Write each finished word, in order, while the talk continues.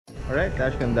Alright,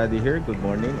 Dashcam Daddy here. Good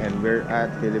morning, and we're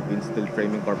at Philippine Steel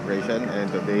Framing Corporation,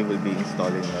 and today we'll be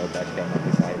installing a dashcam on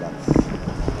this Hilux.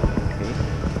 Okay.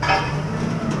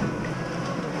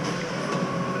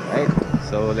 Alright,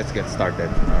 so let's get started.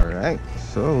 Alright,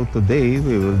 so today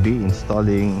we will be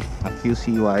installing a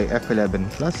QCY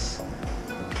F11 Plus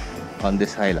on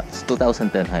this Hilux,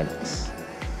 2010 Hilux.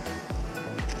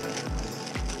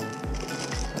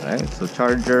 Alright, so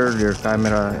charger, rear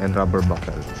camera, and rubber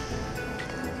buckle.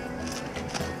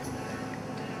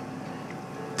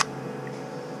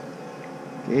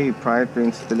 Okay, prior to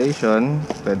installation,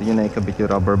 pwede nyo na ikabit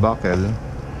yung rubber buckle.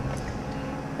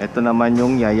 Ito naman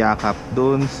yung yayakap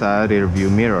dun sa rear view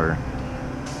mirror.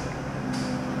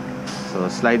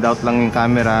 So slide out lang yung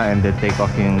camera and then take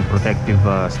off yung protective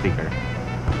sticker.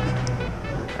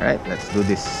 Alright, let's do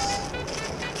this.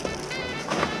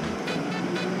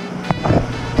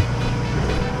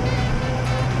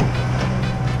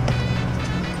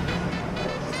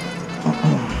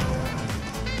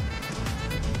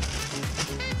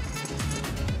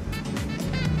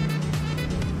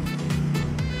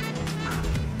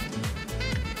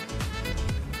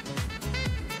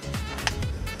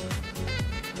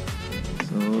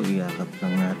 So, iyakap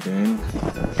lang natin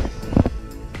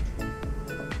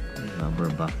rubber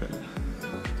buckle.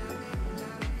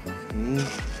 Okay.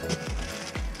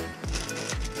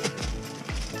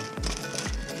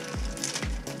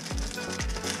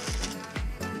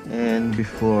 And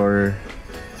before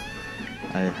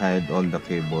I hide all the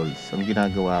cables, ang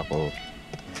ginagawa ko,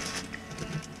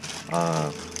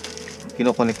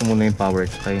 kinokonek ko muna yung power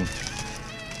tsaka yung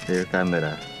rear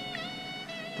camera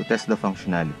to test the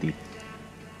functionality.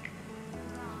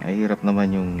 Ay hirap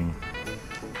naman yung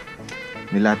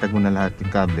nilatag mo na lahat yung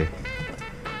kable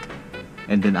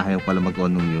and then ayaw pala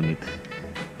mag-on ng unit.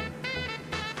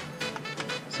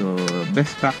 So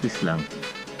best practice lang,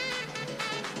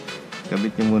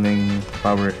 kabit nyo muna yung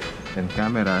power and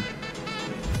camera,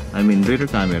 rear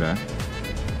camera,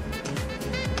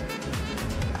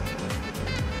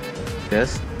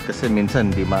 test, kasi minsan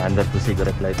di maandar to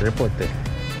cigarette lighter report eh.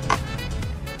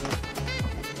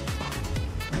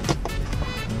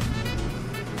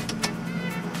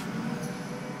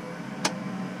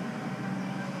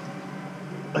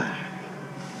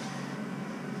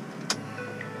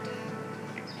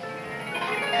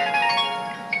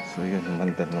 So yun,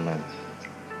 umandar naman.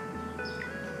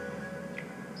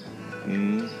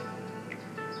 Okay.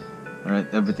 Alright,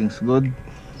 everything's good.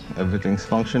 Everything's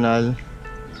functional.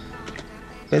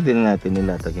 Pwede na natin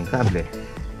nilatag yung kable.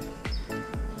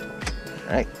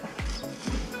 Alright.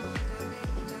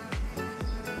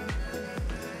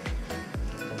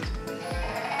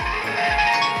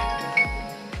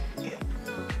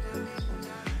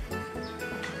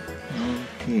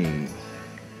 Okay.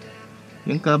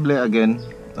 Yung kable again,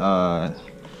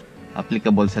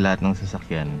 applicable sa lahat ng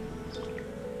sasakyan.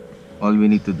 All we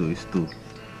need to do is to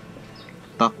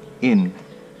tuck in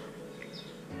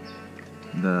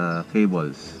the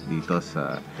cables dito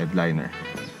sa headliner.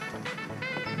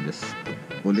 Just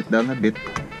pull it down a bit.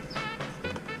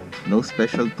 No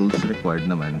special tools required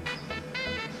naman.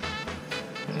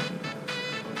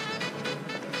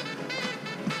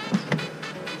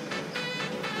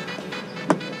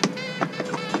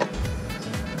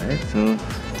 Alright, so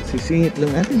sisingit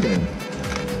lang natin dyan.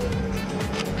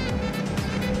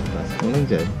 Pasok mo lang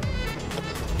dyan.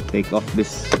 Take off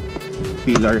this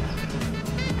pillar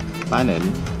panel.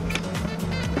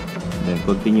 Then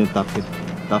continue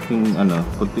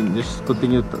just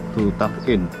continue to tuck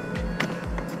in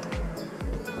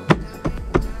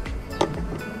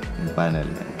yung panel.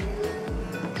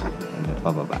 And then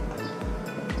pababa.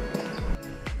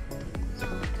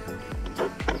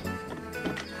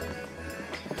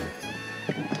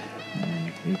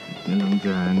 Ipit nyo lang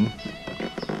dyan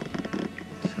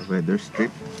sa weather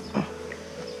strip.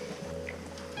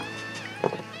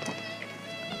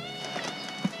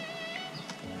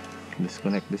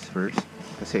 Disconnect this first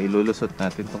kasi ilulusot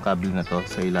natin itong cable na to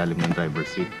sa ilalim ng driver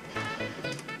seat.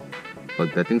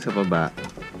 Pagdating sa baba,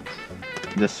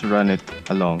 just run it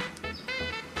along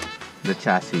the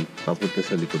chassis papunta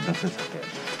sa likod ng sasakyan.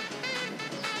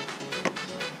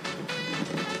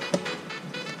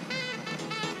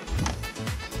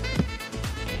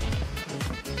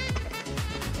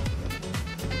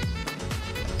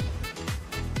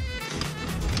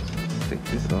 Take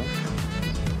this off.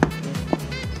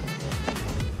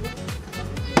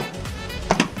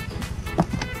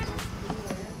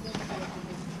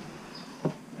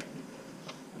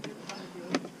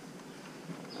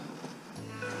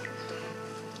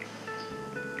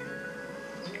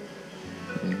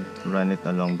 Run it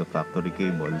along the factory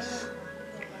cables.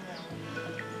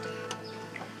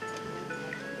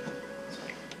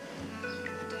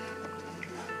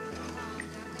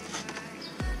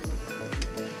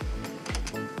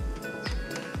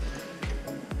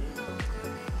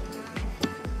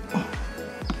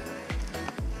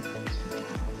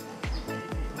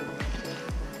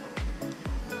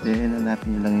 Then hanapin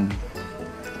nyo lang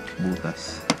yung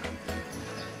butas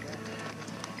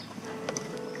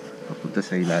papunta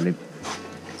sa ilalim.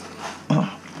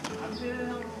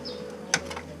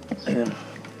 Ayan.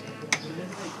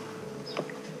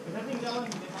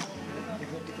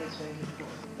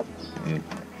 Ayan.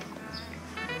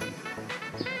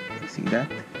 See that?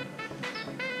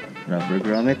 Rubber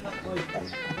grommet.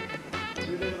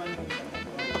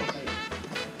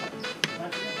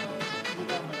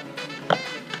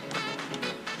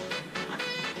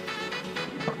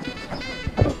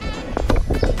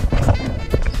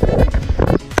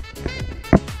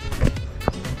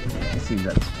 See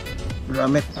that?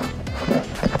 Grommet.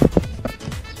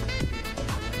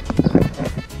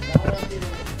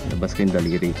 Labas ko yung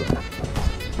daliri ko.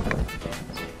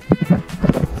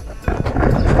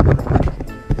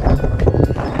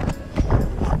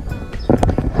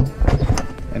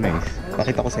 Anyways,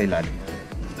 pakita ko sa ilalim.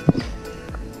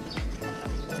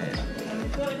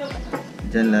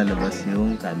 Diyan lalabas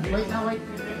yung camera.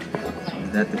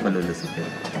 Dati palulusutin.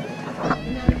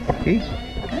 Okay?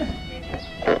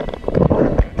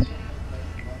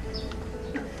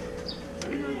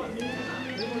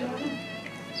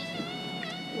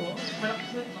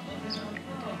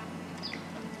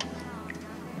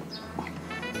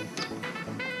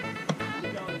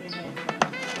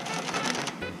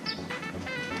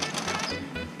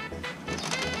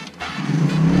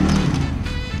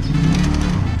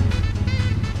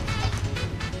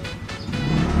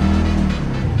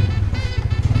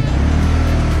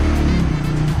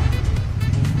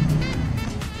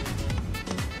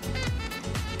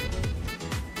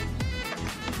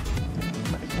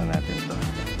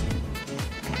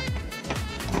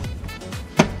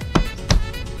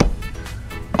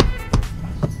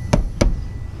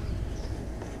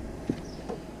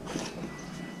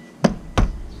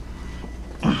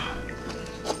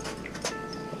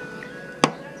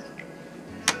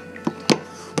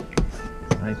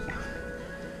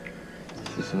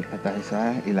 Susunod na tayo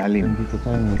sa ilalim. Dito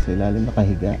tayo sa ilalim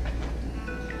nakahiga.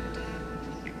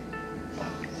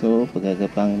 So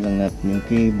pagagapangin lang natin yung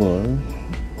cable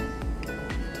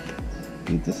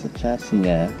dito sa chassis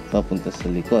niya papunta sa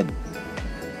likod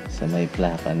sa may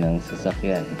plaka ng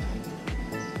sasakyan.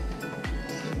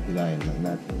 So hilahin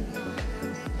lang natin.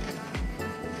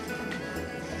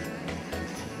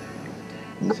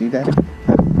 You see that?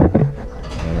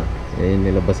 Ayan,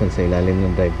 nilabasan sa ilalim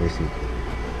ng driver seat.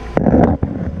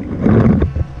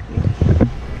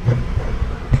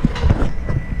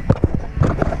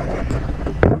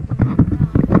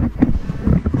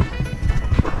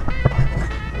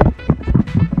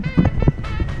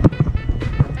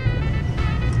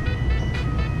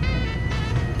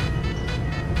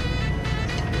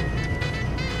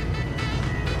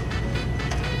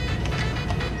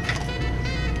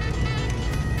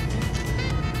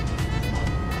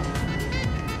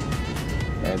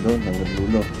 Doon hanggang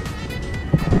dulo.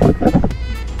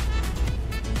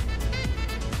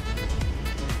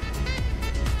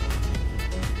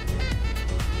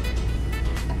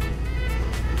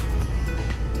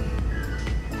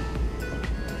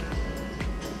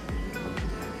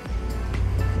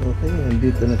 Okay,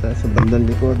 nandito na tayo sa bandang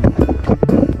likod.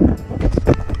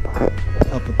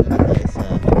 Papunta na tayo sa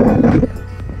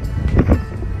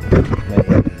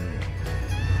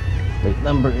plate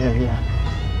number area.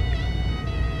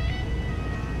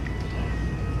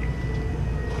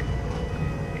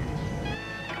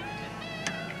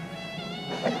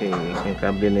 Okay, yung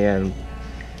kable na yan,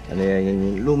 ano yan, yung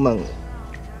lumang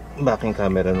backing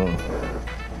camera nung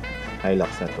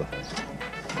Hilux na to.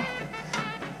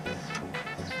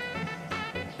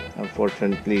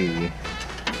 Unfortunately,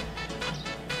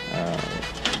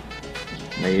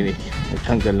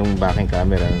 nagtanggal yung backing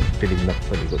camera, tinignap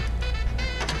sa likod.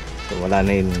 So wala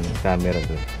na yung camera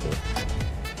doon. So,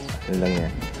 ano lang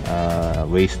yan,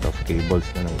 waste of cables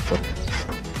na lang ito.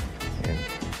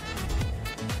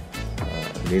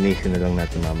 Linisin na lang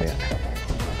natin mamaya.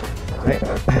 Okay.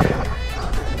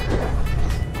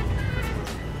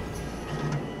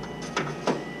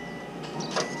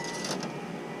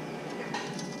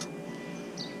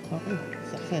 Okay,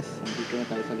 success. Dito na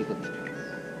tayo sa likod.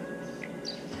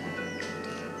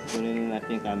 Kunin natin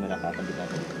yung camera, kakabit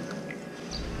natin.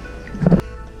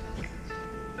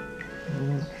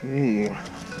 Okay.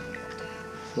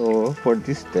 So, for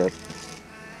this step,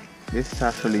 this is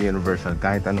actually universal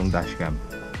kahit anong dashcam.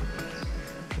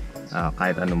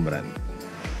 Kahit anong brand,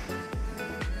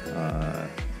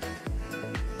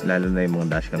 lalo na yung mga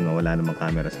dashcam na wala namang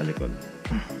camera sa likod.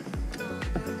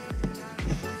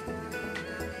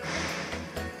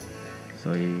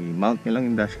 So i-mount nyo lang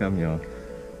yung dashcam nyo,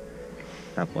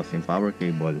 tapos yung power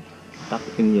cable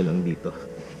Takin nyo lang dito.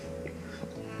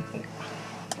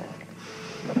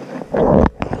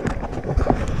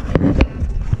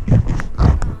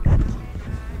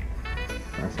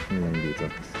 Pasok nyo lang dito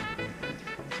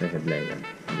sa headliner.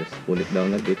 Just pull it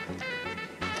down a bit.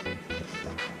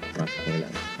 Pasok nyo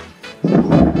lang.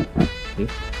 See?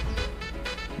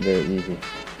 Very easy.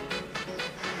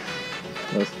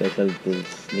 No special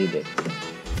tools needed.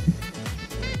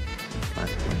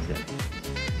 Pasok nyo dyan.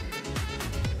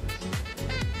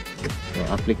 So,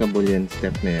 applicable yung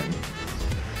step na yan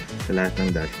sa lahat ng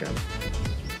dashcam.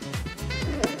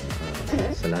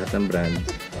 Sa lahat ng brand.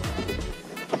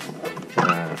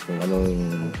 Tsaka kung anong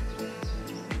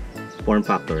form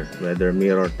factor, whether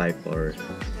mirror type or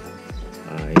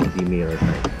hindi mirror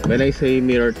type. When I say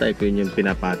mirror type, yun yung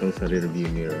pinapatong sa rear view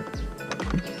mirror.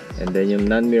 And then yung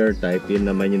non-mirror type, yun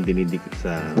naman yung dinidikit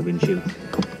sa windshield.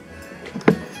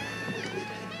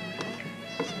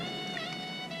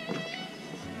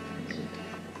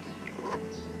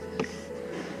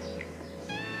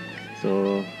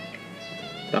 So,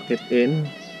 tuck it in,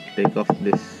 take off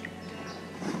this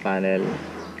panel.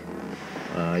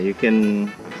 You can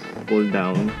pull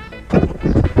down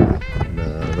the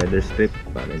weather strip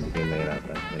para hindi kayo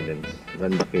mahirapan, and then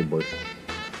run the cables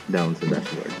down sa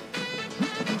dashboard.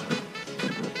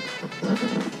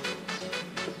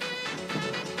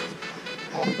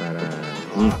 Para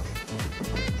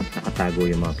nakatago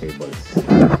yung mga cables.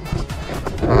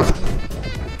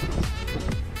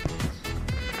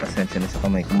 Pasensya na sa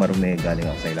kamay kung marumi, galing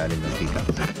ako sa ilalim ng pickup.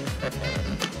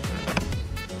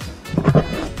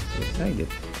 Beside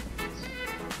it.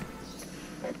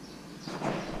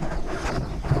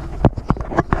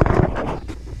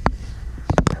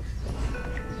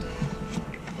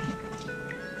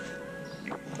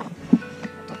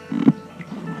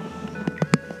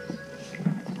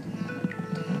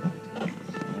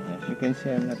 As you can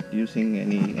see, I'm not using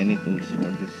any tools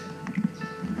for this.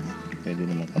 Pwede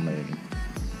naman kamay rin.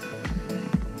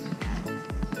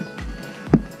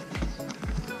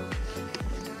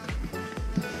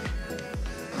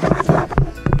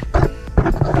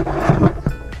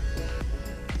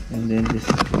 And then just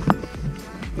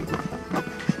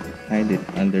hide it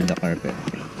under the carpet.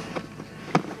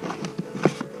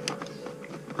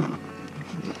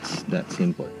 It's that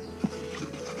simple.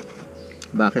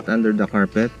 Bakit under the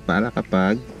carpet? Para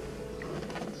kapag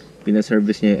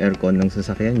pinaservice niya yung aircon ng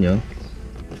sasakyan nyo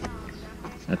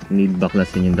at need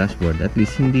baklasin yung dashboard, at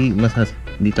least hindi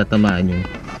tatamaan yung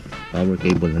power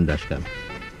cable ng dashcam.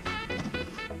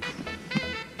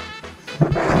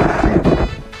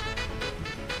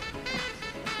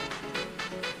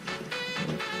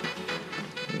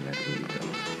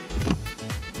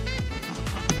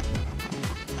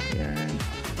 Yan.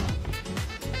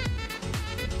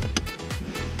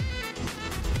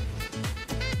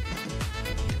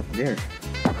 There.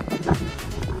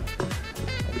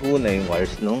 Nagbuo na yung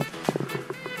wires nung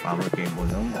power cable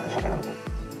ng dashcam.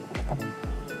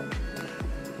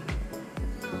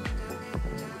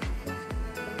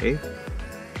 Okay.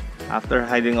 After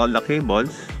hiding all the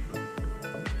cables,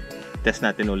 test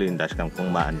natin uli yung dashcam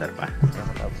kung maandar pa.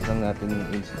 Tapos lang natin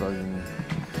install yung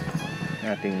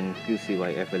ating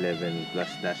QCY F11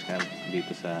 Plus dashcam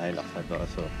dito sa Hilux na to.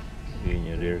 So, yun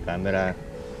yung rear camera.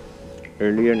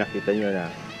 Earlier nakita nyo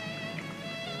na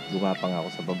gumapang ako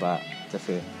sa baba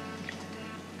kasi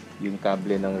yung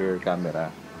kable ng rear camera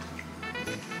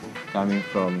coming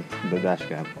from the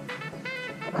dashcam.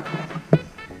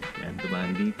 Yan,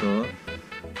 dumaan dito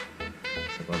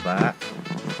sa baba,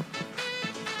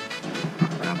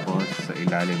 tapos sa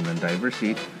ilalim ng driver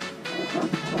seat,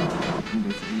 and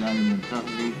then sa ilalim ng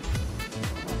taxi,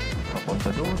 papunta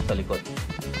doon sa likod.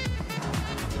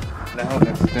 Now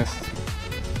let's test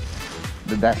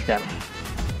the dashcam.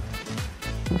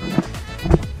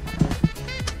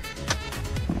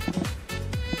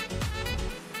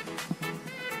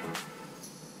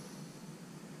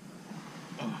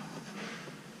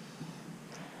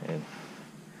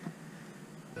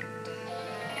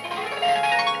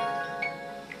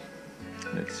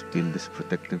 Let's peel this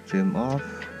protective film off.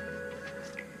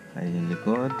 Ayan yung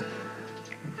likod.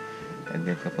 And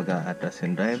then kapag aatas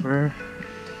yung driver,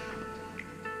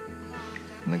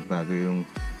 nagbago yung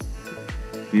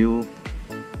view.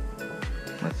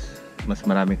 Mas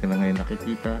marami ka na ngayon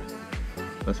nakikita.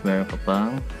 Tapos meron ka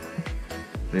pang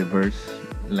reverse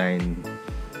line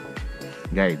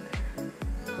guide.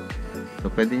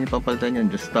 So pwede nyo papalitan yan.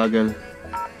 Just toggle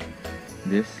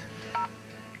this.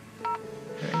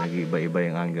 Nag-iba-iba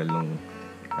yung angle ng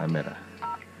camera.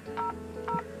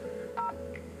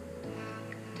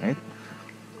 Right?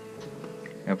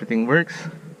 Everything works.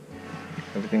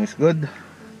 Everything is good.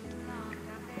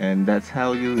 And that's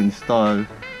how you install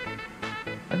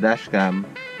a dashcam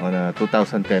on a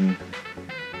 2010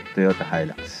 Toyota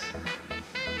Hilux.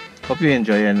 Hope you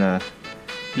enjoy, and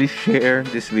please share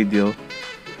this video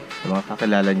sa mga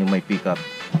kakilala nyo may pickup.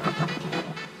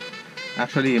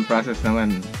 Actually, in process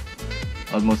naman,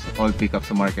 almost all pickup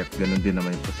sa market, ganun din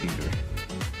naman yung procedure.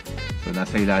 So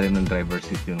nasa ilalim ng driver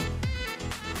seat yung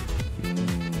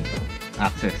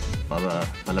access para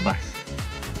palabas.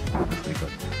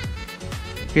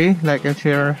 Okay, like and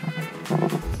share,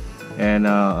 and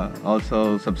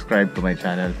also subscribe to my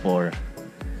channel for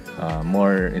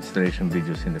more installation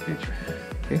videos in the future.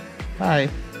 Okay, bye.